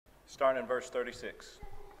starting in verse 36.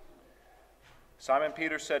 Simon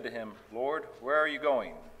Peter said to him, "Lord, where are you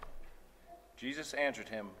going?" Jesus answered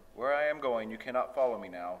him, "Where I am going you cannot follow me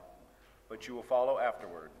now, but you will follow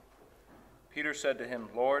afterward." Peter said to him,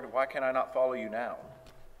 "Lord, why can I not follow you now?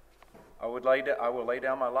 I will lay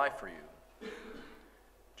down my life for you."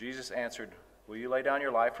 Jesus answered, "Will you lay down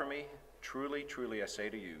your life for me? Truly, truly, I say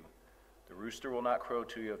to you, the rooster will not crow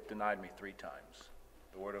till you have denied me 3 times.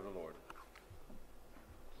 The word of the Lord.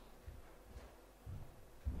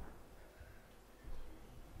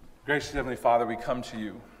 Gracious Heavenly Father, we come to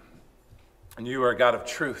you, and you are a God of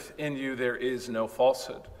truth. In you there is no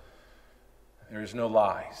falsehood. There is no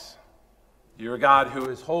lies. You're a God who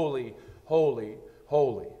is holy, holy,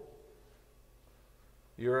 holy.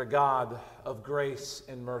 You're a God of grace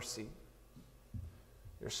and mercy.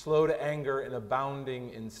 You're slow to anger and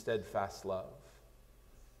abounding in steadfast love.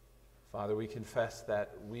 Father, we confess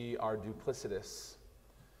that we are duplicitous.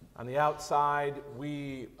 On the outside,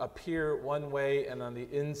 we appear one way, and on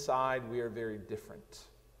the inside, we are very different.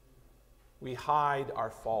 We hide our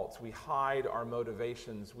faults. We hide our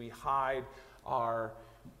motivations. We hide our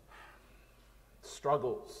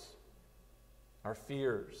struggles, our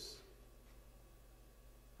fears.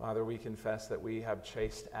 Father, we confess that we have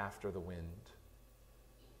chased after the wind,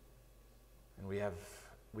 and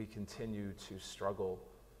we continue to struggle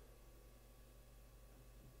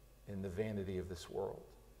in the vanity of this world.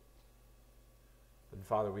 And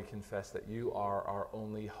Father, we confess that you are our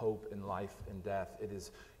only hope in life and death. It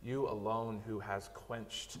is you alone who has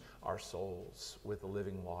quenched our souls with the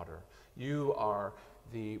living water. You are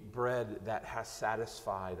the bread that has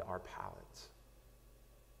satisfied our palate.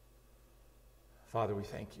 Father, we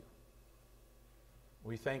thank you.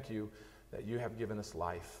 We thank you that you have given us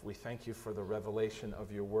life. We thank you for the revelation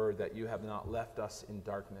of your word, that you have not left us in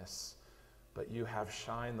darkness, but you have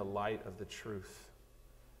shined the light of the truth.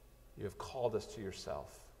 You have called us to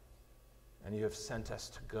yourself, and you have sent us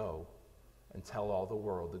to go and tell all the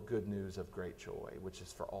world the good news of great joy, which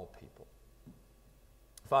is for all people.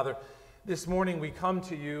 Father, this morning we come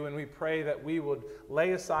to you and we pray that we would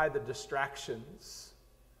lay aside the distractions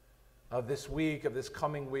of this week, of this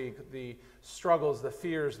coming week, the struggles, the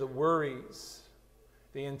fears, the worries,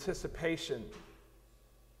 the anticipation,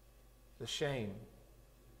 the shame,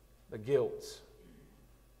 the guilt,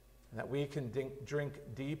 and that we can drink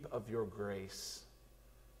deep of your grace,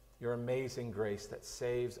 your amazing grace that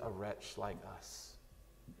saves a wretch like us.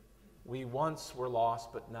 We once were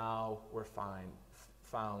lost, but now we're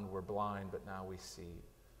found. We're blind, but now we see.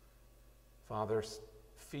 Father,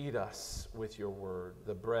 feed us with your word,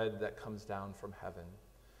 the bread that comes down from heaven.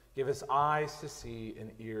 Give us eyes to see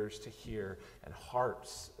and ears to hear and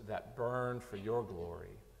hearts that burn for your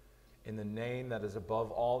glory. In the name that is above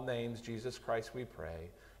all names, Jesus Christ, we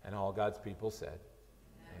pray. And all God's people said,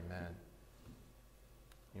 Amen.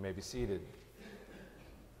 You may be seated.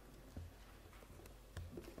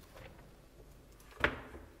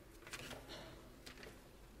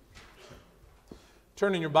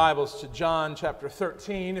 Turn in your Bibles to John chapter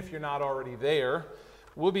 13, if you're not already there.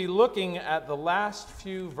 We'll be looking at the last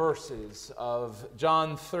few verses of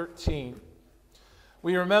John 13.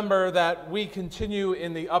 We remember that we continue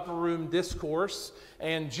in the upper room discourse,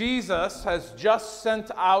 and Jesus has just sent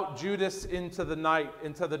out Judas into the night,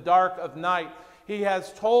 into the dark of night. He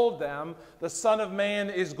has told them the Son of Man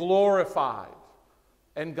is glorified,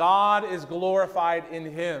 and God is glorified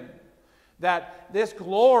in him. That this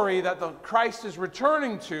glory that the Christ is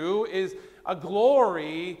returning to is a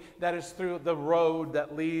glory that is through the road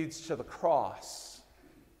that leads to the cross.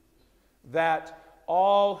 That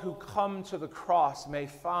all who come to the cross may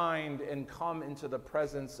find and come into the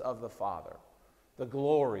presence of the Father, the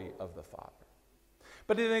glory of the Father.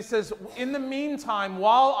 But then he says, in the meantime,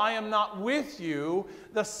 while I am not with you,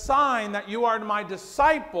 the sign that you are my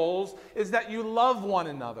disciples is that you love one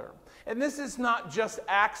another. And this is not just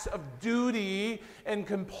acts of duty and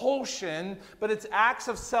compulsion, but it's acts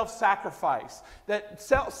of self-sacrifice. That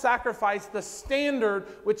self-sacrifice, the standard,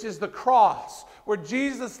 which is the cross, where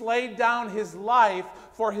Jesus laid down his life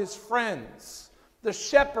for his friends. The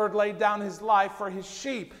shepherd laid down his life for his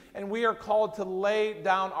sheep. And we are called to lay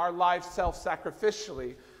down our lives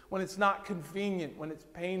self-sacrificially when it's not convenient, when it's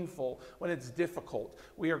painful, when it's difficult.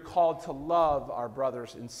 We are called to love our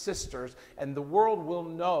brothers and sisters, and the world will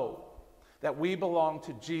know that we belong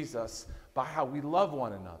to Jesus by how we love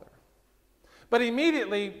one another. But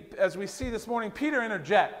immediately, as we see this morning, Peter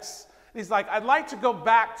interjects. He's like, I'd like to go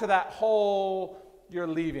back to that whole "you're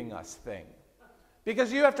leaving us" thing.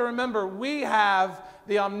 Because you have to remember, we have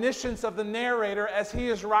the omniscience of the narrator as he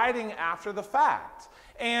is writing after the fact.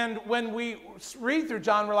 And when we read through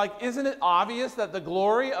John, we're like, isn't it obvious that the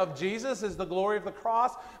glory of Jesus is the glory of the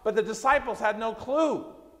cross? But the disciples had no clue.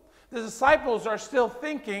 The disciples are still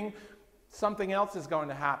thinking something else is going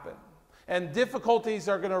to happen. And difficulties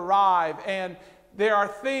are going to arrive. And there are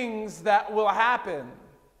things that will happen.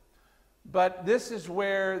 But this is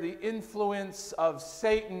where the influence of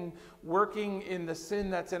Satan working in the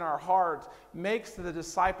sin that's in our heart makes the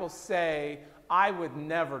disciples say, I would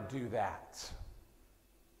never do that.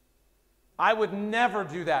 I would never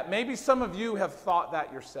do that. Maybe some of you have thought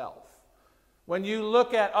that yourself. When you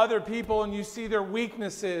look at other people and you see their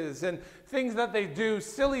weaknesses and things that they do,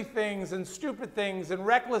 silly things and stupid things and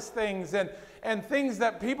reckless things and things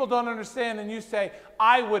that people don't understand, and you say,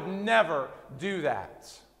 I would never do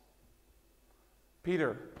that.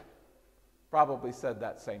 Peter probably said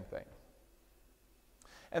that same thing.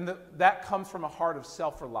 And that comes from a heart of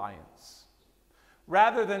self-reliance.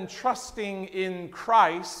 Rather than trusting in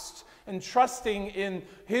Christ and trusting in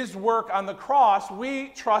his work on the cross, we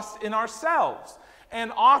trust in ourselves.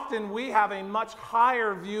 And often we have a much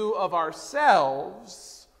higher view of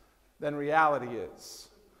ourselves than reality is.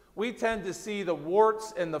 We tend to see the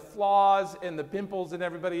warts and the flaws and the pimples in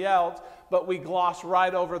everybody else, but we gloss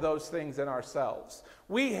right over those things in ourselves.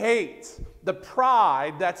 We hate the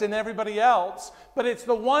pride that's in everybody else, but it's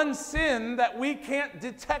the one sin that we can't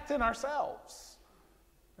detect in ourselves.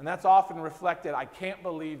 And that's often reflected, I can't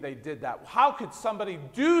believe they did that. How could somebody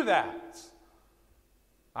do that?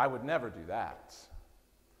 I would never do that.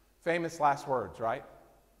 Famous last words, right?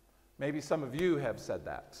 Maybe some of you have said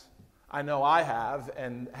that. I know I have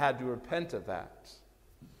and had to repent of that.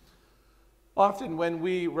 Often when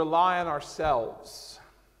we rely on ourselves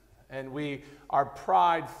and our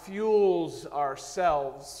pride fuels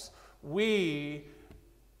ourselves, we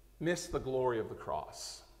miss the glory of the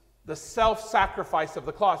cross. The self-sacrifice of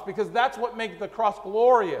the cross, because that's what makes the cross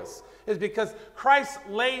glorious, is because Christ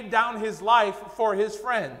laid down his life for his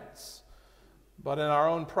friends. But in our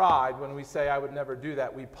own pride, when we say, I would never do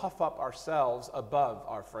that, we puff up ourselves above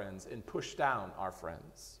our friends and push down our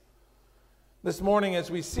friends. This morning, as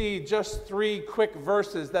we see just 3 quick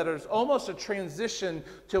verses that are almost a transition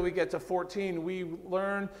till we get to 14, we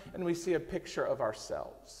learn and we see a picture of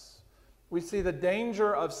ourselves. We see the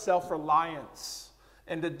danger of self-reliance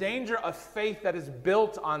and the danger of faith that is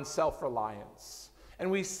built on self-reliance. And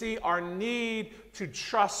we see our need to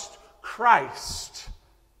trust Christ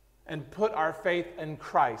and put our faith in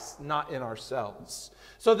Christ, not in ourselves.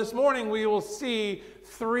 So this morning we will see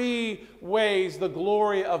 3 ways the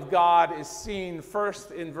glory of God is seen.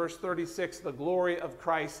 First, in verse 36, the glory of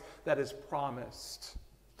Christ that is promised.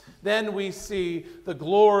 Then we see the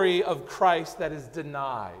glory of Christ that is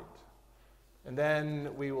denied. And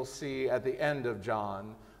then we will see at the end of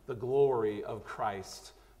John the glory of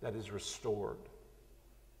Christ that is restored.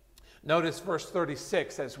 Notice verse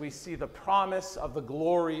 36 as we see the promise of the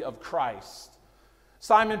glory of Christ.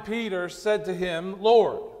 Simon Peter said to him,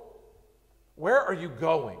 Lord, where are you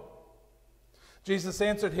going? Jesus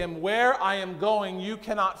answered him, where I am going you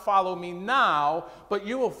cannot follow me now, but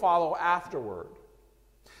you will follow afterward.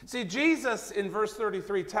 See, Jesus in verse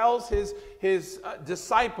 33 tells his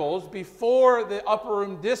disciples before the upper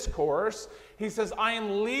room discourse, he says, I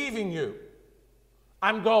am leaving you.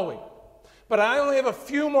 I'm going. But I only have a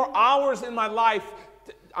few more hours in my life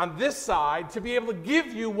on this side to be able to give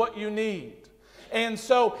you what you need. And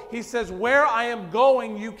so he says, where I am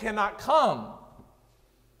going, you cannot come.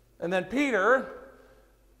 And then Peter,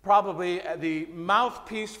 probably the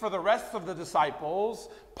mouthpiece for the rest of the disciples,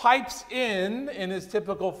 pipes in his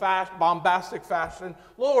typical bombastic fashion,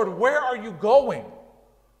 Lord, where are you going?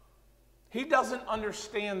 He doesn't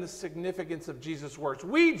understand the significance of Jesus' words.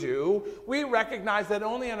 We do. We recognize that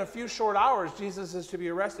only in a few short hours Jesus is to be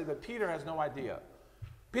arrested, but Peter has no idea.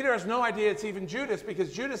 Peter has no idea it's even Judas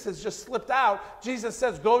because Judas has just slipped out. Jesus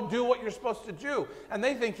says, go do what you're supposed to do. And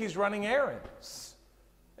they think he's running errands.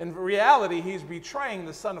 In reality, he's betraying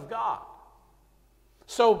the Son of God.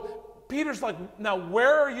 So Peter's like, now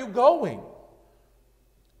where are you going?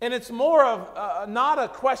 And it's more of not a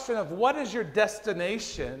question of what is your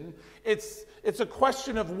destination. It's a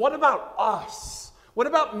question of what about us? What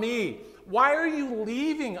about me? Why are you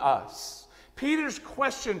leaving us? Peter's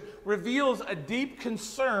question reveals a deep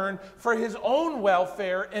concern for his own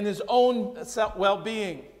welfare and his own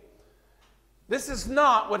well-being. This is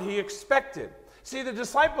not what he expected. See, the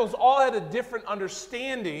disciples all had a different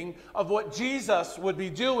understanding of what Jesus would be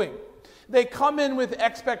doing. They come in with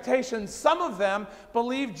expectations. Some of them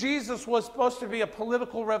believed Jesus was supposed to be a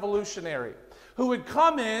political revolutionary who would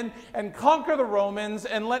come in and conquer the Romans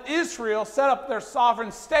and let Israel set up their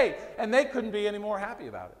sovereign state, and they couldn't be any more happy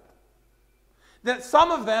about it. That some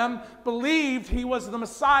of them believed he was the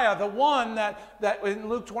Messiah, the one that in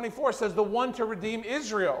Luke 24 says, the one to redeem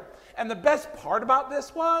Israel. And the best part about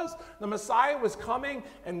this was the Messiah was coming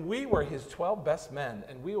and we were his 12 best men,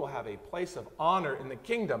 and we will have a place of honor in the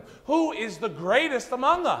kingdom. Who is the greatest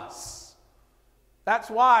among us? That's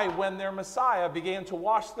why when their Messiah began to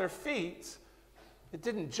wash their feet, it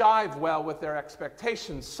didn't jive well with their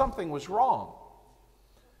expectations. Something was wrong.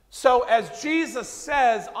 So as Jesus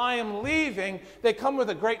says, I am leaving, they come with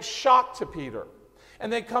a great shock to Peter.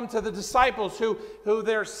 And they come to the disciples who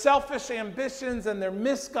their selfish ambitions and their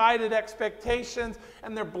misguided expectations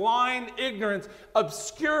and their blind ignorance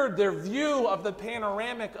obscured their view of the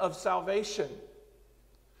panoramic of salvation.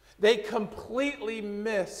 They completely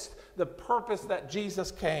missed the purpose that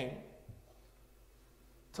Jesus came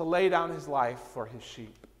to lay down his life for his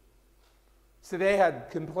sheep. So they had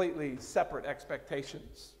completely separate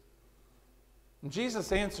expectations. And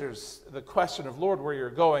Jesus answers the question of, Lord, where you're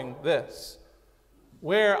going, this: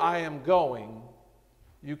 where I am going,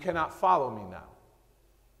 you cannot follow me now,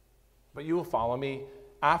 but you will follow me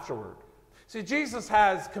afterward. See, Jesus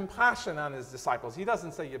has compassion on his disciples. He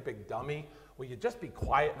doesn't say, you big dummy, will you just be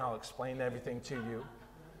quiet and I'll explain everything to you.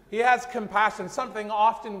 He has compassion, something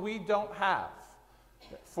often we don't have,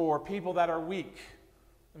 for people that are weak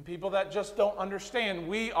and people that just don't understand.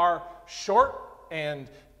 We are short and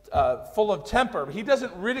full of temper. He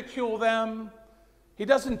doesn't ridicule them. He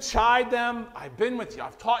doesn't chide them. I've been with you.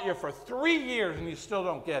 I've taught you for 3 years and you still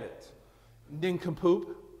don't get it.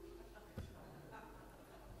 Nincompoop.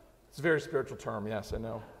 It's a very spiritual term, yes, I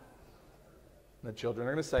know. The children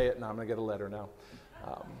are going to say it, and I'm going to get a letter now.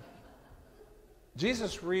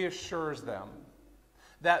 Jesus reassures them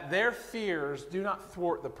that their fears do not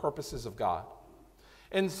thwart the purposes of God.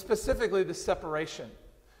 And specifically the separation.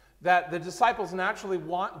 That the disciples naturally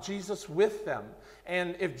want Jesus with them.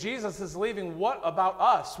 And if Jesus is leaving, what about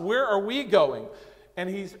us? Where are we going? And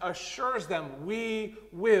he assures them, we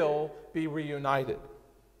will be reunited.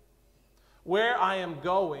 Where I am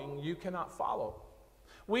going, you cannot follow.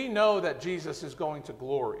 We know that Jesus is going to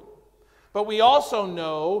glory. But we also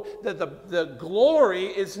know that the glory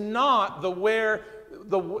is not the way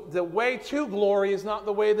to glory is not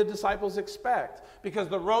the way the disciples expect. Because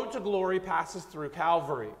the road to glory passes through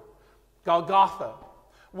Calvary, Golgotha,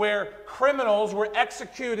 where criminals were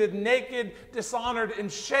executed naked, dishonored, and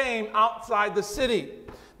shame outside the city.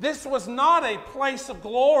 This was not a place of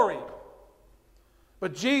glory.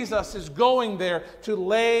 But Jesus is going there to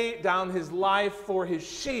lay down his life for his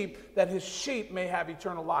sheep, that his sheep may have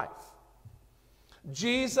eternal life.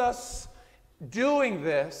 Jesus doing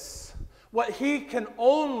this, what he can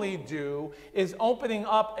only do is opening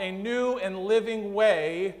up a new and living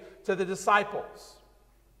way to the disciples.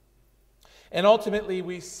 And ultimately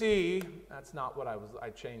we see, that's not what I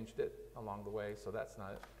changed it along the way, so that's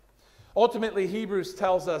not it. Ultimately, Hebrews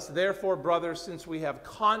tells us, therefore, brothers, since we have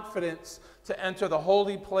confidence to enter the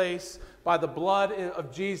holy place by the blood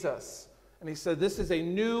of Jesus. And he said, this is a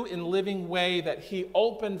new and living way that he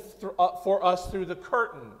opened for us through the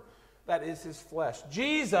curtain. That is his flesh.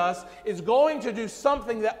 Jesus is going to do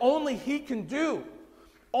something that only he can do.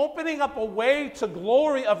 Opening up a way to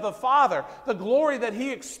glory of the Father, the glory that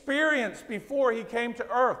he experienced before he came to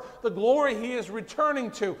earth, the glory he is returning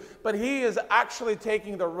to, but he is actually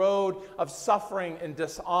taking the road of suffering and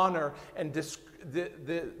dishonor and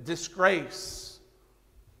disgrace.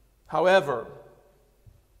 However,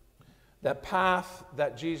 that path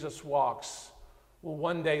that Jesus walks will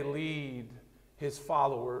one day lead his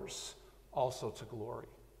followers also to glory.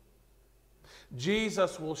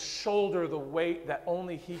 Jesus will shoulder the weight that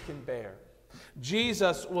only he can bear.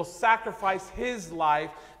 Jesus will sacrifice his life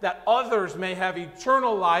that others may have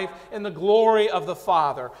eternal life in the glory of the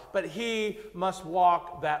Father. But he must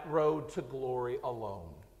walk that road to glory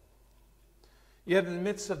alone. Yet in the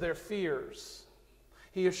midst of their fears,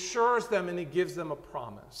 he assures them and he gives them a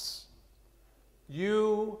promise.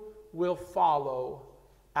 You will follow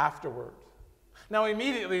afterward. Now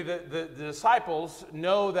immediately the disciples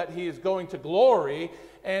know that he is going to glory,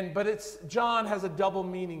 but John has a double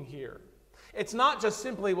meaning here. It's not just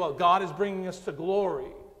simply, well, God is bringing us to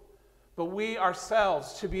glory, but we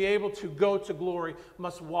ourselves, to be able to go to glory,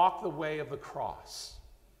 must walk the way of the cross.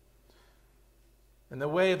 And the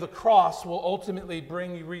way of the cross will ultimately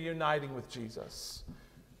bring you reuniting with Jesus.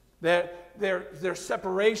 Their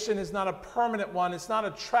separation is not a permanent one. It's not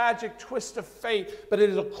a tragic twist of fate, but it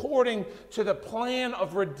is according to the plan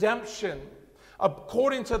of redemption,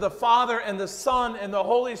 according to the Father and the Son and the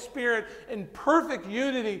Holy Spirit in perfect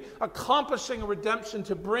unity, accomplishing a redemption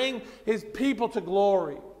to bring his people to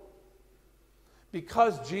glory.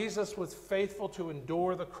 Because Jesus was faithful to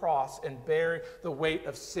endure the cross and bear the weight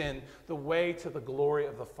of sin, the way to the glory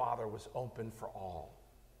of the Father was open for all.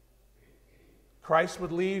 Christ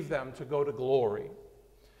would leave them to go to glory,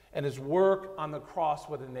 and his work on the cross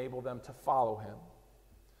would enable them to follow him.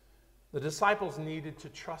 The disciples needed to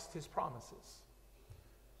trust his promises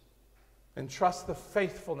and trust the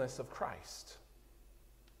faithfulness of Christ,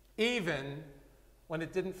 even when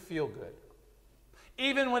it didn't feel good.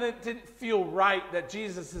 Even when it didn't feel right that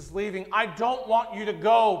Jesus is leaving. I don't want you to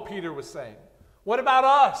go, Peter was saying. What about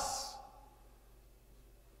us?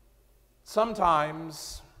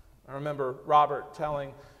 Sometimes, I remember Robert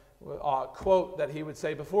telling a quote that he would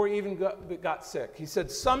say before he even got sick. He said,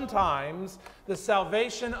 sometimes the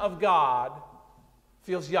salvation of God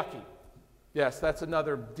feels yucky. Yes, that's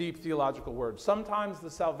another deep theological word. Sometimes the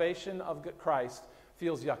salvation of Christ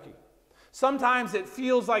feels yucky. Sometimes it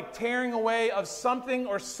feels like tearing away of something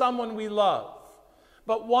or someone we love.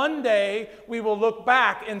 But one day we will look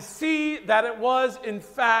back and see that it was, in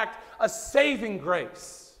fact, a saving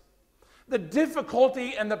grace. The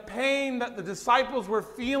difficulty and the pain that the disciples were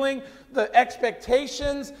feeling, the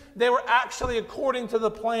expectations, they were actually according to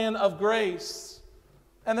the plan of grace.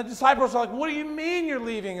 And the disciples are like, what do you mean you're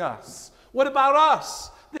leaving us? What about us?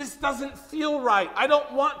 This doesn't feel right. I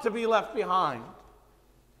don't want to be left behind.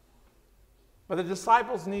 But the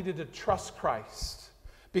disciples needed to trust Christ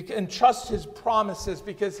and trust his promises,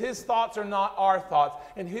 because his thoughts are not our thoughts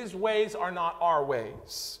and his ways are not our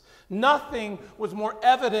ways. Nothing was more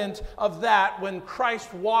evident of that when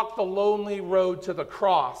Christ walked the lonely road to the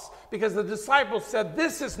cross, because the disciples said,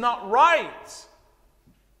 this is not right.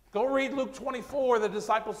 Go read Luke 24. The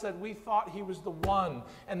disciples said, we thought he was the one,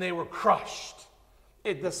 and they were crushed.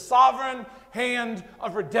 The sovereign hand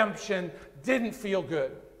of redemption didn't feel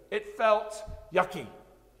good. It felt yucky.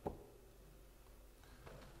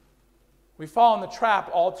 We fall in the trap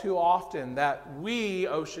all too often that we,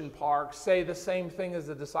 Ocean Park, say the same thing as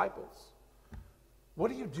the disciples.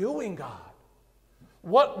 What are you doing, God?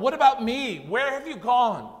 What about me? Where have you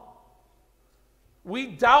gone? We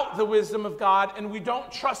doubt the wisdom of God and we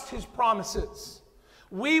don't trust his promises.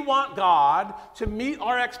 We want God to meet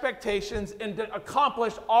our expectations and to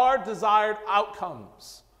accomplish our desired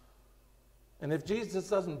outcomes. And if Jesus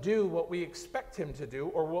doesn't do what we expect him to do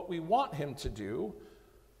or what we want him to do,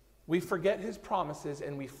 we forget his promises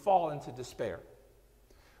and we fall into despair.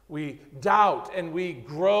 We doubt and we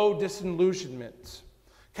grow disillusionment.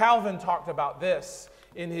 Calvin talked about this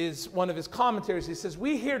in one of his commentaries. He says,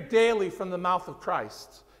 we hear daily from the mouth of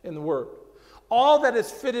Christ in the Word all that is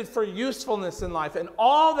fitted for usefulness in life and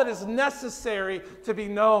all that is necessary to be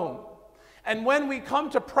known. And when we come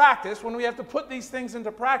to practice, when we have to put these things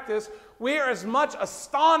into practice, we are as much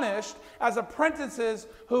astonished as apprentices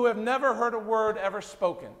who have never heard a word ever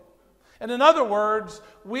spoken. And in other words,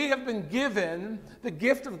 we have been given the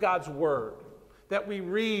gift of God's Word that we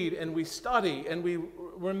read and we study and we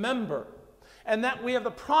remember. And that we have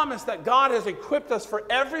the promise that God has equipped us for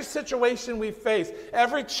every situation we face,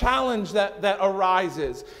 every challenge that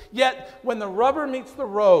arises. Yet, when the rubber meets the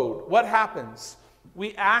road, what happens?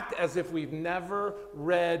 We act as if we've never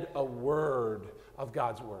read a word of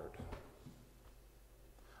God's Word.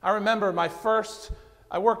 I remember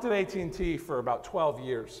I worked at AT&T for about 12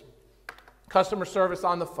 years. Customer service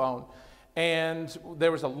on the phone, and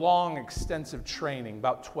there was a long, extensive training,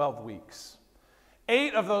 about 12 weeks.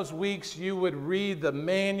 8 of those weeks, you would read the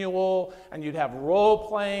manual, and you'd have role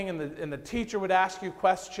playing, and the teacher would ask you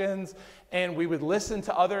questions, and we would listen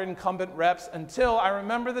to other incumbent reps until I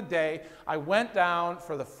remember the day I went down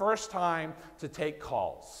for the first time to take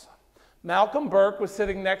calls. Malcolm Burke was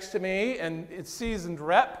sitting next to me, and it's seasoned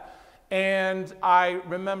rep. And I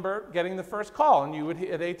remember getting the first call, and you would,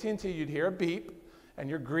 at AT&T, you'd hear a beep, and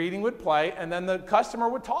your greeting would play, and then the customer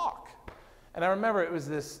would talk. And I remember it was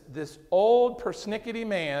this old persnickety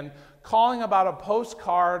man calling about a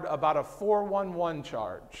postcard about a 411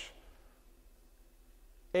 charge.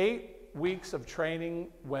 8 weeks of training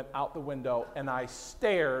went out the window, and I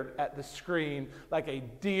stared at the screen like a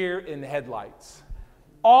deer in headlights.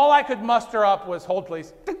 All I could muster up was, hold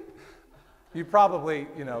please. You probably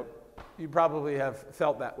have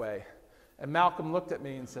felt that way. And Malcolm looked at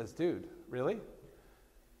me and says, dude, really?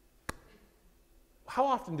 How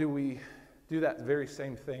often do we do that very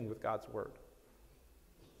same thing with God's Word?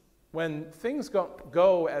 When things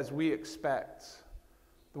go as we expect,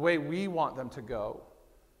 the way we want them to go,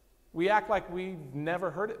 we act like we've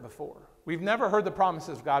never heard it before. We've never heard the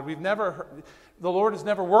promises of God. The Lord has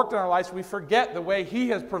never worked in our lives. We forget the way he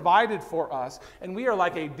has provided for us. And we are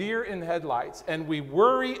like a deer in headlights. And we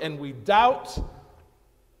worry and we doubt.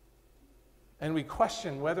 and we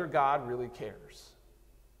question whether God really cares.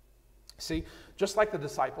 See, just like the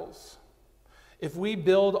disciples, if we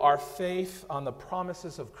build our faith on the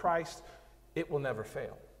promises of Christ, it will never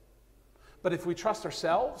fail. But if we trust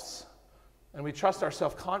ourselves, and we trust our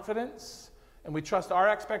self-confidence, and we trust our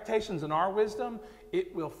expectations and our wisdom,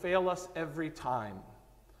 it will fail us every time.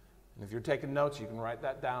 And if you're taking notes, you can write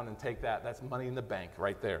that down and take that. That's money in the bank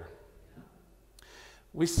right there.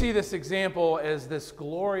 We see this example as this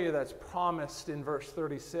glory that's promised in verse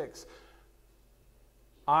 36.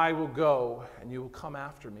 I will go, and you will come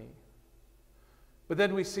after me. But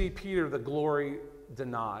then we see Peter, the glory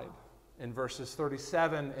denied, in verses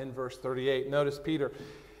 37 and verse 38. Notice Peter,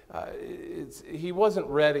 he wasn't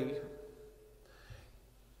ready.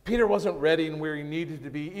 Peter wasn't ready and where he needed to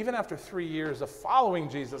be, even after 3 years of following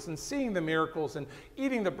Jesus and seeing the miracles and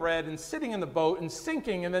eating the bread and sitting in the boat and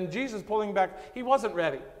sinking and then Jesus pulling back. He wasn't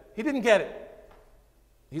ready. He didn't get it.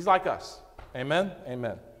 He's like us. Amen?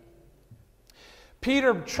 Amen.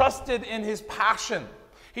 Peter trusted in his passion.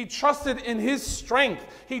 He trusted in his strength.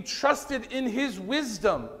 He trusted in his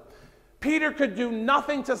wisdom. Peter could do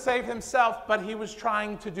nothing to save himself, but he was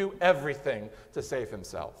trying to do everything to save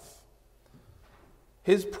himself.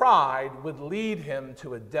 His pride would lead him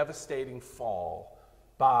to a devastating fall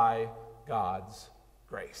by God's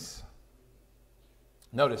grace.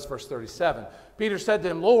 Notice verse 37. Peter said to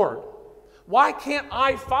him, Lord, why can't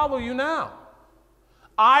I follow you now?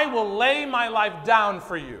 I will lay my life down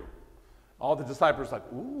for you. All the disciples were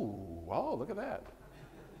like, ooh, wow, look at that.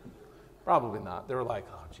 Probably not. They were like,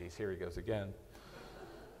 oh, geez, here he goes again.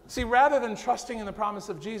 See, rather than trusting in the promise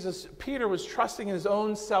of Jesus, Peter was trusting in his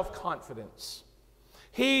own self-confidence.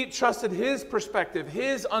 He trusted his perspective,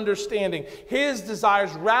 his understanding, his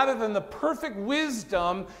desires, rather than the perfect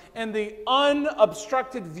wisdom and the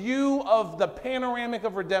unobstructed view of the panoramic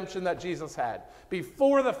of redemption that Jesus had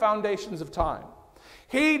before the foundations of time.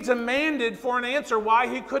 He demanded for an answer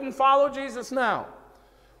why he couldn't follow Jesus now.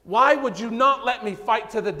 Why would you not let me fight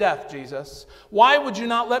to the death, Jesus? Why would you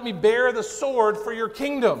not let me bear the sword for your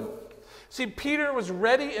kingdom? See, Peter was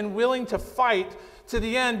ready and willing to fight to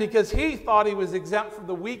the end because he thought he was exempt from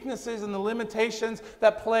the weaknesses and the limitations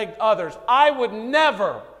that plagued others. I would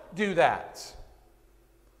never do that.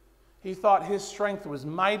 He thought his strength was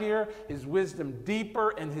mightier, his wisdom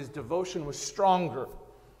deeper, and his devotion was stronger.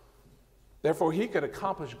 Therefore, he could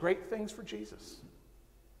accomplish great things for Jesus.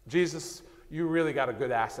 Jesus, you really got a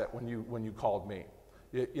good asset when you called me.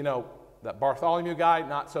 You know, that Bartholomew guy,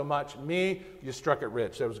 not so much. Me, you struck it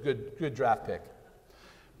rich. That was a good draft pick.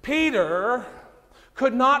 Peter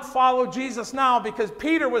could not follow Jesus now because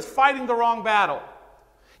Peter was fighting the wrong battle.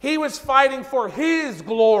 He was fighting for his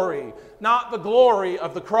glory, not the glory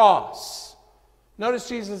of the cross. Notice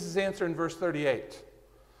Jesus' answer in verse 38.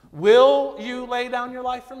 Will you lay down your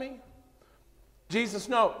life for me? Jesus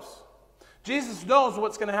knows. Jesus knows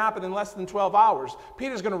what's going to happen in less than 12 hours.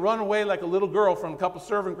 Peter's going to run away like a little girl from a couple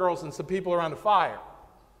servant girls and some people around a fire.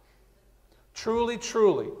 Truly,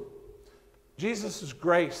 truly, Jesus'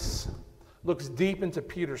 grace looks deep into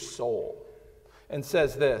Peter's soul and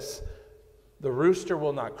says this, the rooster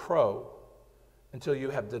will not crow until you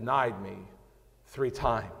have denied me 3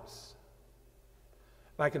 times.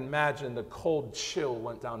 And I can imagine the cold chill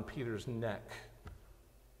went down Peter's neck.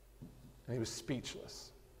 And he was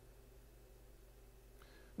speechless.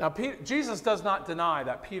 Now, Jesus does not deny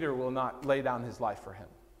that Peter will not lay down his life for him.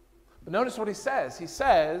 But notice what he says. He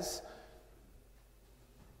says,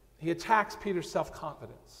 he attacks Peter's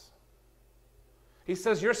self-confidence. He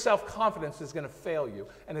says, your self-confidence is going to fail you,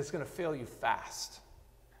 and it's going to fail you fast.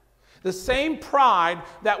 The same pride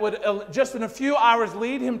that would just in a few hours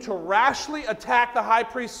lead him to rashly attack the high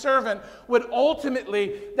priest's servant would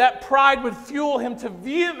ultimately, that pride would fuel him to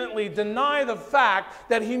vehemently deny the fact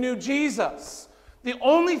that he knew Jesus. The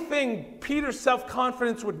only thing Peter's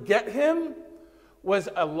self-confidence would get him was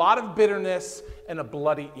a lot of bitterness and a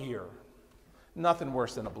bloody ear. Nothing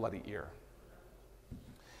worse than a bloody ear.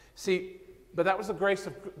 See, but that was the grace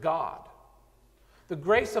of God. The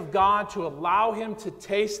grace of God to allow him to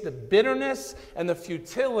taste the bitterness and the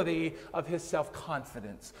futility of his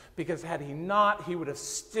self-confidence. Because had he not, he would have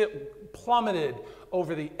still plummeted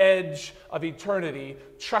over the edge of eternity,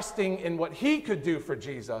 trusting in what he could do for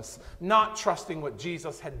Jesus, not trusting what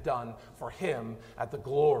Jesus had done for him at the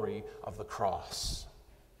glory of the cross.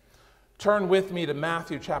 Turn with me to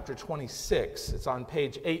Matthew chapter 26. It's on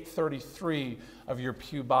page 833 of your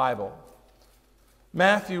Pew Bible.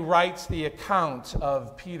 Matthew writes the account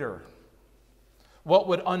of Peter, what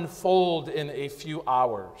would unfold in a few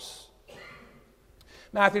hours.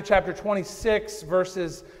 Matthew chapter 26,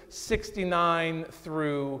 verses 69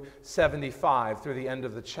 through 75, through the end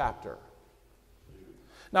of the chapter.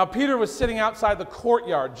 Now, Peter was sitting outside the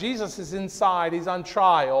courtyard. Jesus is inside. He's on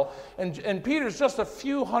trial. And Peter's just a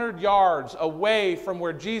few hundred yards away from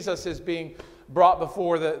where Jesus is being brought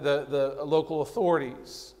before the local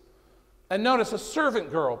authorities. And notice a servant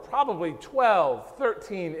girl, probably 12,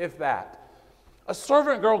 13, if that. A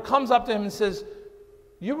servant girl comes up to him and says,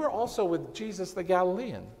 "You were also with Jesus the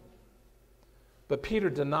Galilean." But Peter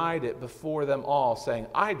denied it before them all, saying,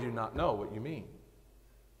 "I do not know what you mean."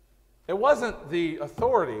 It wasn't the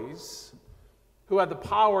authorities who had the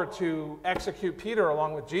power to execute Peter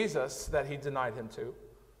along with Jesus that he denied him to.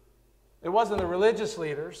 It wasn't the religious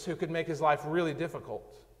leaders who could make his life really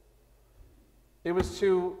difficult. It was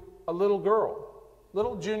to a little girl,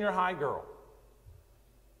 little junior high girl,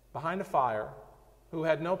 behind a fire, who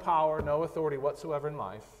had no power, no authority whatsoever in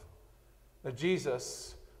life, that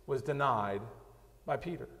Jesus was denied by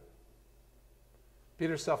Peter.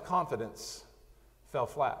 Peter's self-confidence fell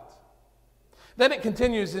flat. Then it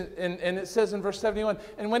continues, and it says in verse 71,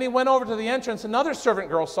 "And when he went over to the entrance, another servant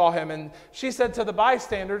girl saw him, and she said to the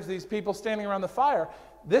bystanders," these people standing around the fire,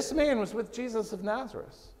 "This man was with Jesus of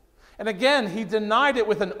Nazareth." And again, he denied it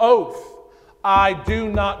with an oath, "I do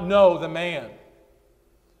not know the man."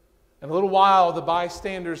 In a little while, the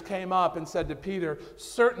bystanders came up and said to Peter,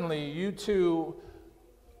 "Certainly you too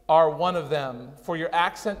are one of them, for your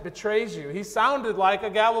accent betrays you." He sounded like a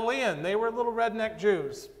Galilean. They were little redneck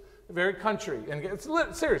Jews. Very country, and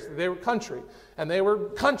seriously, they were country, and they were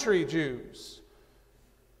country Jews.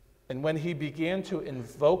 And when he began to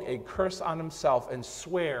invoke a curse on himself and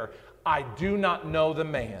swear, "I do not know the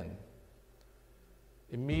man,"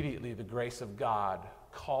 immediately the grace of God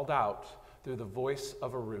called out through the voice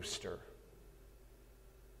of a rooster.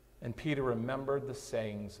 And Peter remembered the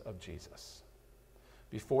sayings of Jesus.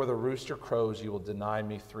 "Before the rooster crows, you will deny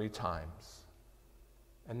me 3 times."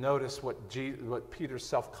 And notice what Peter's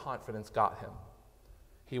self-confidence got him.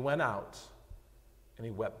 He went out and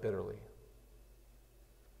he wept bitterly.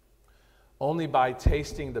 Only by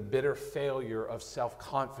tasting the bitter failure of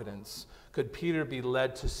self-confidence could Peter be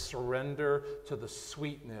led to surrender to the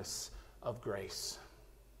sweetness of grace.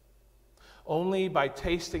 Only by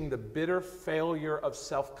tasting the bitter failure of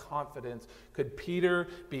self-confidence could Peter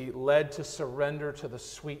be led to surrender to the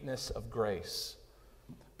sweetness of grace.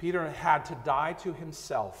 Peter had to die to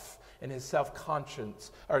himself and his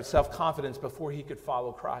self-confidence before he could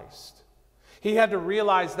follow Christ. He had to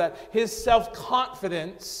realize that his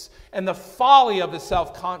self-confidence and the folly of his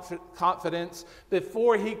self-confidence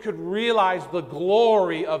before he could realize the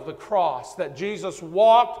glory of the cross that Jesus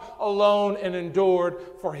walked alone and endured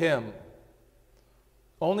for him.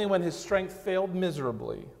 Only when his strength failed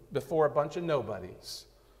miserably before a bunch of nobodies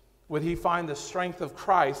would he find the strength of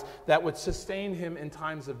Christ that would sustain him in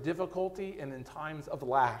times of difficulty and in times of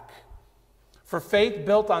lack. For faith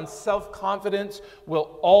built on self-confidence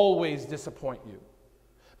will always disappoint you.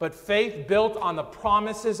 But faith built on the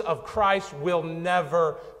promises of Christ will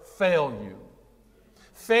never fail you.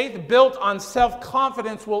 Faith built on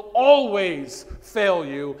self-confidence will always fail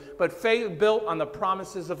you, but faith built on the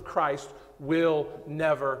promises of Christ will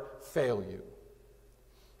never fail you.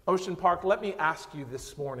 Ocean Park, let me ask you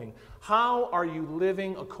this morning, how are you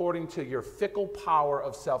living according to your fickle power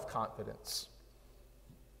of self-confidence?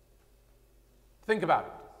 Think about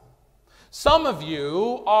it. Some of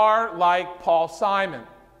you are like Paul Simon,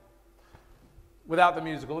 without the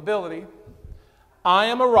musical ability. "I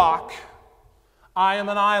am a rock, I am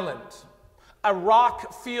an island. A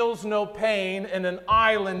rock feels no pain, and an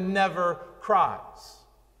island never cries."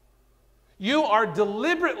 You are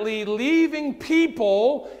deliberately leaving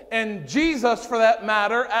people, and Jesus for that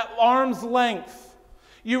matter, at arm's length.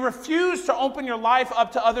 You refuse to open your life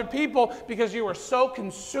up to other people because you are so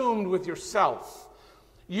consumed with yourself.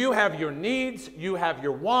 You have your needs, you have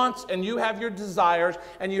your wants, and you have your desires,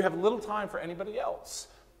 and you have little time for anybody else.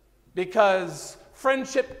 Because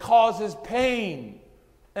friendship causes pain,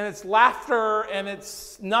 and it's laughter, and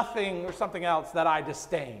it's nothing or something else that I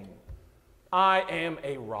disdain. I am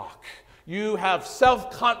a rock. You have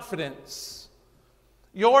self-confidence.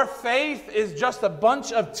 Your faith is just a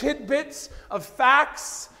bunch of tidbits of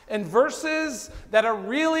facts and verses that are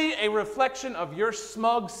really a reflection of your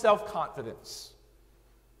smug self-confidence.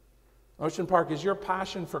 Ocean Park, is your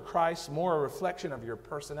passion for Christ more a reflection of your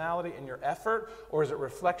personality and your effort, or is it a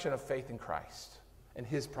reflection of faith in Christ and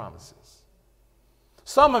His promises?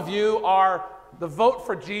 Some of you are the vote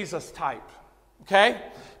for Jesus type,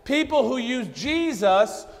 okay? People who use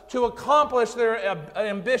Jesus to accomplish their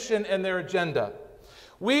ambition and their agenda.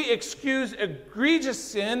 We excuse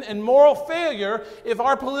egregious sin and moral failure if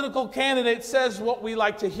our political candidate says what we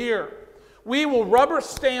like to hear. We will rubber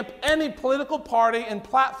stamp any political party and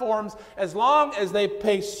platforms as long as they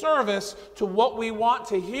pay service to what we want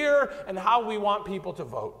to hear and how we want people to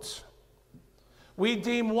vote. We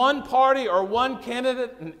deem one party or one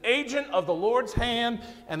candidate an agent of the Lord's hand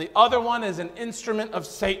and the other one as an instrument of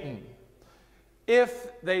Satan, if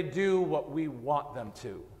they do what we want them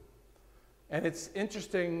to. And it's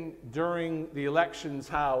interesting during the elections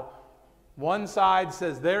how one side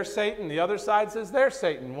says they're Satan, the other side says they're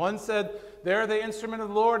Satan. One said they're the instrument of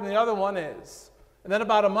the Lord, and the other one is. And then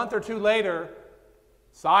about a month or two later,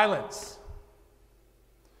 silence.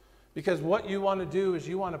 Because what you want to do is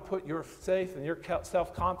you want to put your faith and your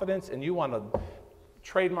self-confidence, and you want to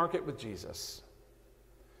trademark it with Jesus.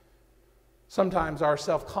 Sometimes our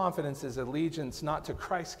self-confidence is allegiance not to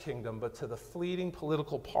Christ's kingdom, but to the fleeting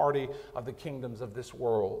political party of the kingdoms of this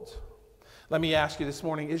world. Let me ask you this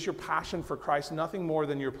morning, is your passion for Christ nothing more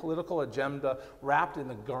than your political agenda wrapped in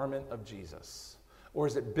the garment of Jesus? Or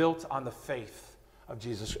is it built on the faith of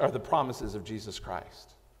Jesus, or the promises of Jesus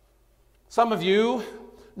Christ? Some of you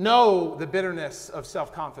know the bitterness of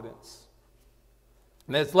self-confidence,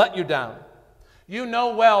 and it's let you down. You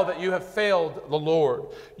know well that you have failed the Lord.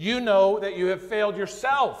 You know that you have failed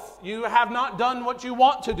yourself. You have not done what you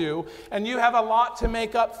want to do, and you have a lot to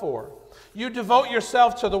make up for. You devote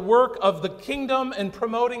yourself to the work of the kingdom and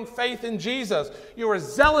promoting faith in Jesus. You are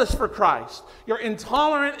zealous for Christ. You're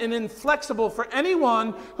intolerant and inflexible for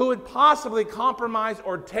anyone who would possibly compromise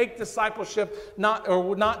or take discipleship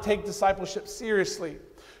not take discipleship seriously.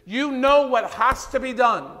 You know what has to be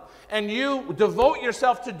done, and you devote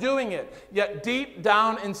yourself to doing it, yet deep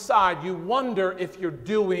down inside you wonder if you're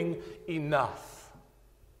doing enough.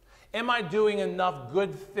 Am I doing enough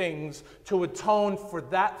good things to atone for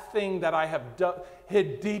that thing that I have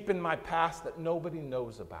hid deep in my past that nobody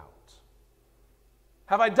knows about?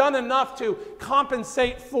 Have I done enough to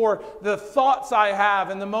compensate for the thoughts I have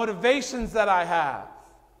and the motivations that I have?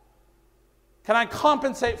 Can I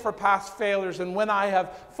compensate for past failures and when I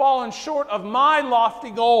have fallen short of my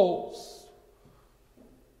lofty goals?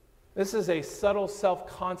 This is a subtle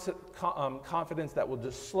self-confidence that will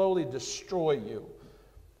just slowly destroy you.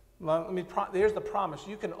 Here's the promise.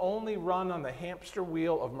 You can only run on the hamster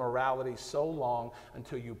wheel of morality so long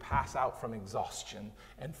until you pass out from exhaustion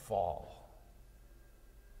and fall.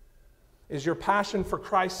 Is your passion for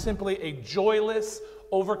Christ simply a joyless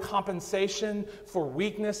overcompensation for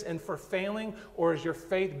weakness and for failing, or is your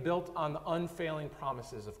faith built on the unfailing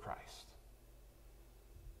promises of Christ?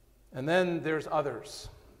 And then there's others.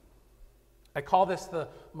 I call this the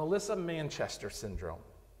Melissa Manchester syndrome.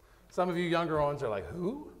 Some of you younger ones are like,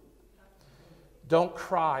 who? Don't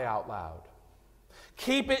cry out loud.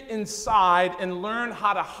 Keep it inside and learn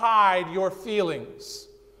how to hide your feelings.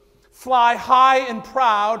 Fly high and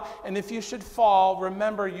proud, and if you should fall,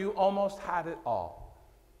 remember you almost had it all.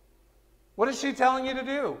 What is she telling you to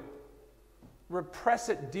do? Repress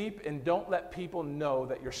it deep and don't let people know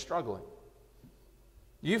that you're struggling.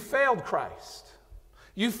 You failed Christ.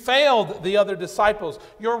 You failed the other disciples.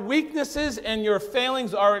 Your weaknesses and your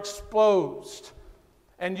failings are exposed.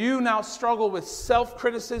 And you now struggle with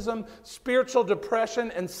self-criticism, spiritual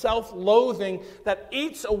depression, and self-loathing that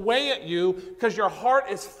eats away at you because your heart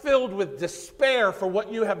is filled with despair for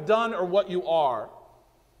what you have done or what you are.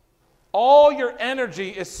 All your energy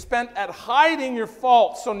is spent at hiding your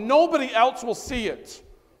faults so nobody else will see it.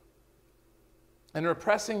 And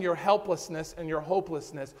repressing your helplessness and your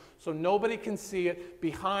hopelessness so nobody can see it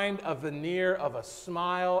behind a veneer of a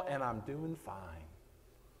smile and I'm doing fine.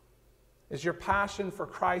 Is your passion for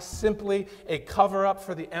Christ simply a cover-up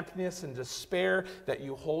for the emptiness and despair that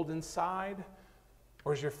you hold inside?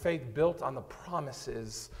 Or is your faith built on the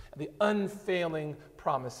promises, the unfailing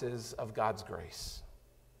promises of God's grace?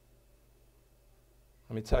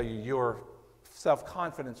 Let me tell you, your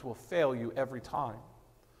self-confidence will fail you every time.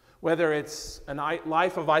 Whether it's a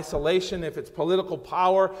life of isolation, if it's political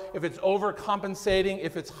power, if it's overcompensating,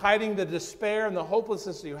 if it's hiding the despair and the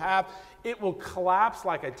hopelessness you have, it will collapse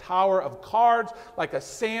like a tower of cards, like a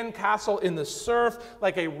sandcastle in the surf,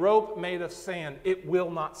 like a rope made of sand. It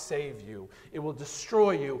will not save you. It will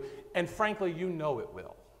destroy you, and frankly, you know it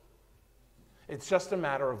will. It's just a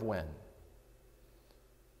matter of when.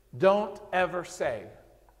 Don't ever say,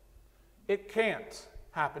 it can't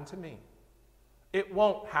happen to me. It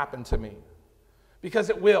won't happen to me, because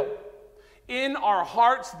it will. In our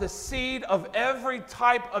hearts, the seed of every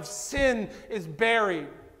type of sin is buried.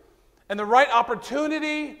 And the right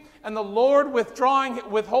opportunity and the Lord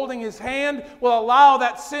withholding his hand will allow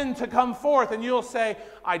that sin to come forth. And you'll say,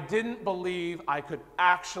 I didn't believe I could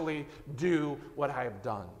actually do what I have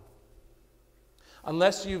done.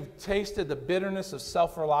 Unless you've tasted the bitterness of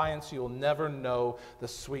self-reliance, you will never know the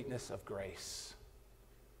sweetness of grace.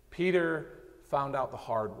 Peter found out the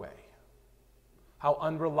hard way how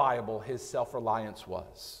unreliable his self-reliance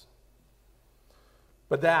was.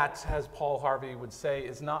 But that, as Paul Harvey would say,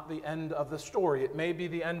 is not the end of the story. It may be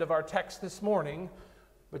the end of our text this morning,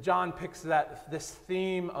 but John picks this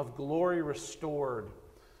theme of glory restored.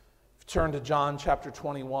 Turn to John chapter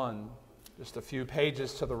 21, just a few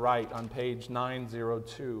pages to the right on page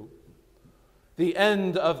 902. The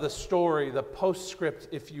end of the story, the postscript,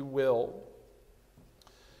 if you will.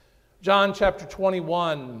 John chapter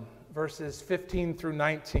 21, verses 15 through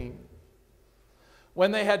 19.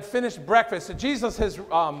 When they had finished breakfast, at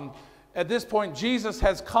this point, Jesus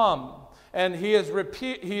has come. And he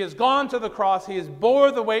has gone to the cross. He has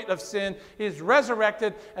bore the weight of sin. He is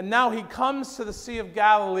resurrected. And now he comes to the Sea of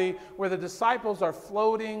Galilee where the disciples are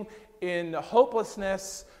floating in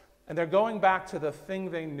hopelessness. And they're going back to the thing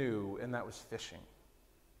they knew, and that was fishing.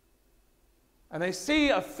 And they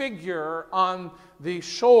see a figure on the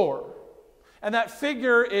shore. And that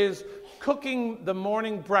figure is cooking the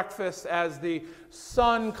morning breakfast as the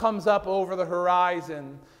sun comes up over the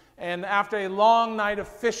horizon. And after a long night of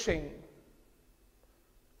fishing,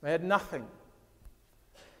 they had nothing.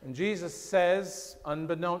 And Jesus says,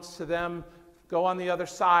 unbeknownst to them, go on the other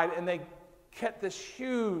side, and they get this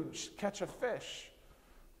huge catch of fish.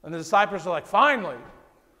 And the disciples are like, finally.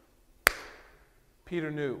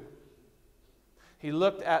 Peter knew. He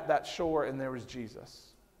looked at that shore, and there was Jesus.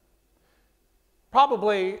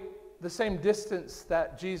 Probably the same distance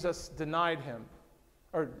that Jesus denied him,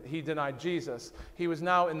 or he denied Jesus. He was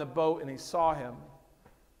now in the boat, and he saw him.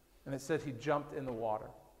 And it said he jumped in the water.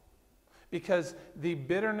 Because the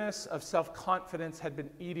bitterness of self-confidence had been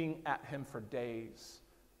eating at him for days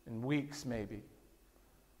and weeks maybe.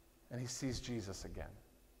 And he sees Jesus again.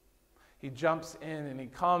 He jumps in and he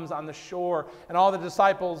comes on the shore, and all the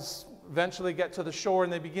disciples eventually get to the shore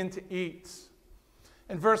and they begin to eat.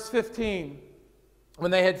 In verse 15,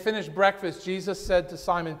 when they had finished breakfast, Jesus said to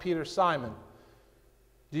Simon Peter, Simon,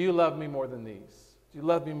 do you love me more than these? Do you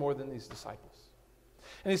love me more than these disciples?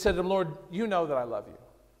 And he said to him, Lord, you know that I love you.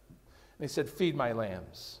 And he said, feed my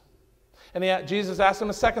lambs. And Jesus asked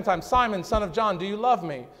him a second time, Simon, son of John, do you love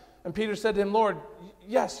me? And Peter said to him, Lord,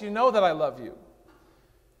 yes, you know that I love you.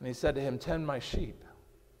 And he said to him, tend my sheep.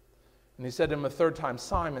 And he said to him a third time,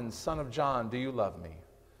 Simon, son of John, do you love me?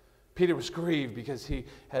 Peter was grieved because he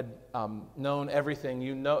had known everything.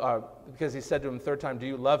 Because he said to him a third time, do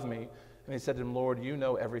you love me? And he said to him, Lord, you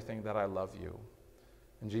know everything that I love you.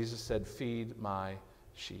 And Jesus said, feed my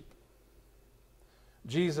sheep.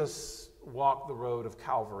 Jesus walked the road of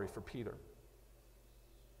Calvary for Peter.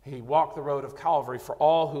 He walked the road of Calvary for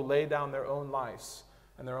all who lay down their own lives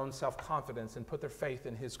and their own self-confidence and put their faith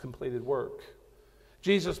in his completed work.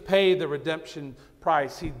 Jesus paid the redemption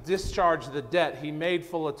price. He discharged the debt. He made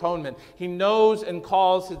full atonement. He knows and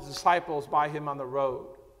calls his disciples by him on the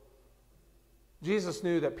road. Jesus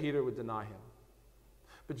knew that Peter would deny him.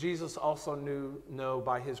 But Jesus also knew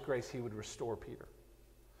by his grace he would restore Peter.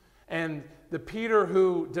 And the Peter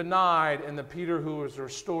who denied and the Peter who was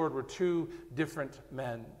restored were two different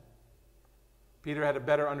men. Peter had a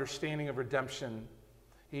better understanding of redemption.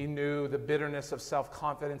 He knew the bitterness of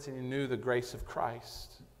self-confidence, and he knew the grace of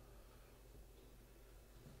Christ.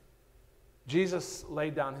 Jesus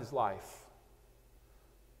laid down his life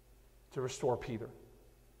to restore Peter.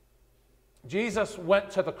 Jesus went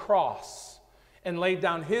to the cross and laid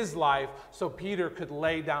down his life so Peter could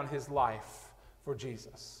lay down his life for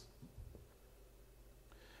Jesus.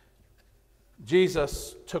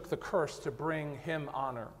 Jesus took the curse to bring him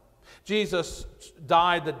honor. Jesus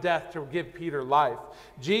died the death to give Peter life.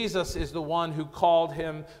 Jesus is the one who called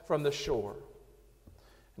him from the shore.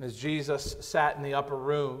 And as Jesus sat in the upper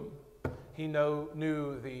room, he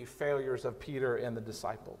knew the failures of Peter and the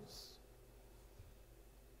disciples.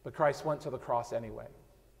 But Christ went to the cross anyway.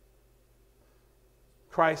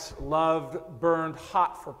 Christ's love burned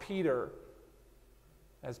hot for Peter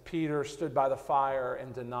as Peter stood by the fire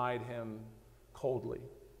and denied him coldly.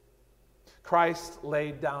 Christ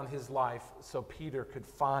laid down his life so Peter could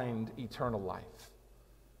find eternal life.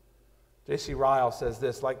 J.C. Ryle says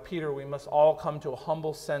this, like Peter, we must all come to a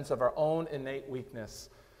humble sense of our own innate weakness,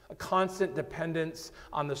 a constant dependence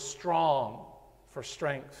on the strong for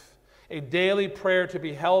strength, a daily prayer to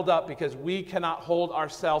be held up because we cannot hold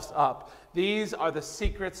ourselves up. These are the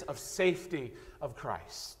secrets of safety of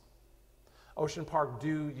Christ. Ocean Park,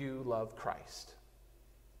 do you love Christ?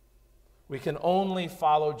 We can only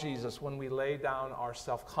follow Jesus when we lay down our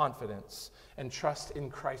self-confidence and trust in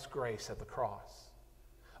Christ's grace at the cross.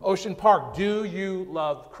 Ocean Park, do you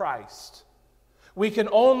love Christ? We can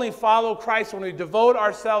only follow Christ when we devote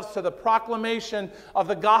ourselves to the proclamation of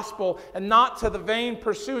the gospel and not to the vain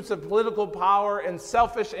pursuits of political power and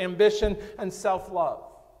selfish ambition and self-love.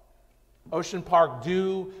 Ocean Park,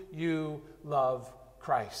 do you love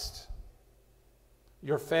Christ?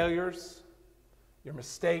 Your failures, your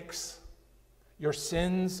mistakes, your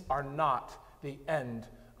sins are not the end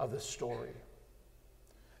of the story.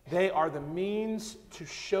 They are the means to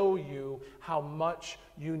show you how much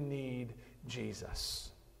you need Jesus.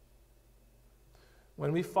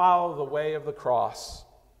 When we follow the way of the cross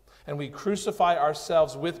and we crucify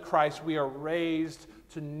ourselves with Christ, we are raised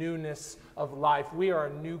to newness of life. We are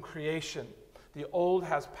a new creation. The old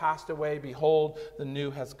has passed away. Behold, the new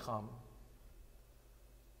has come.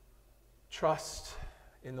 Trust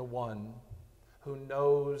in the one who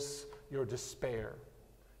knows your despair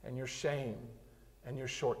and your shame and your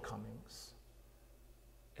shortcomings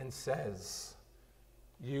and says,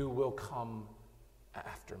 you will come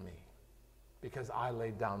after me because I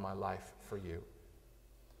laid down my life for you.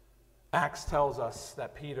 Acts tells us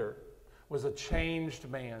that Peter was a changed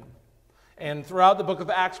man. And throughout the book of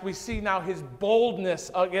Acts, we see now his boldness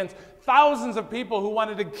against thousands of people who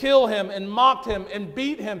wanted to kill him and mocked him and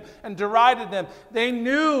beat him and derided them.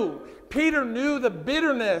 Peter knew the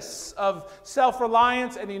bitterness of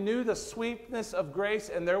self-reliance, and he knew the sweetness of grace,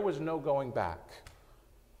 and there was no going back.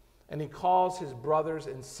 And he calls his brothers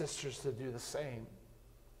and sisters to do the same.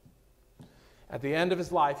 At the end of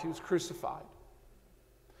his life, he was crucified.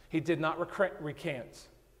 He did not recant.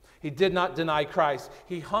 He did not deny Christ.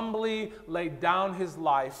 He humbly laid down his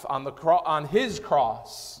life on his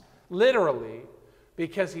cross, literally,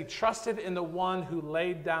 because he trusted in the one who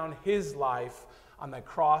laid down his life on the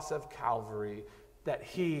cross of Calvary, that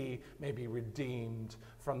he may be redeemed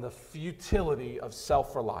from the futility of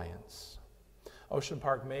self-reliance. Ocean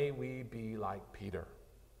Park, may we be like Peter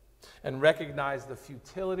and recognize the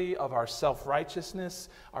futility of our self-righteousness,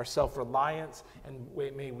 our self-reliance, and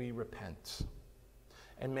may we repent.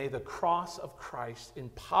 And may the cross of Christ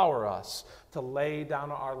empower us to lay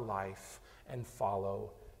down our life and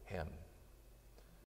follow him.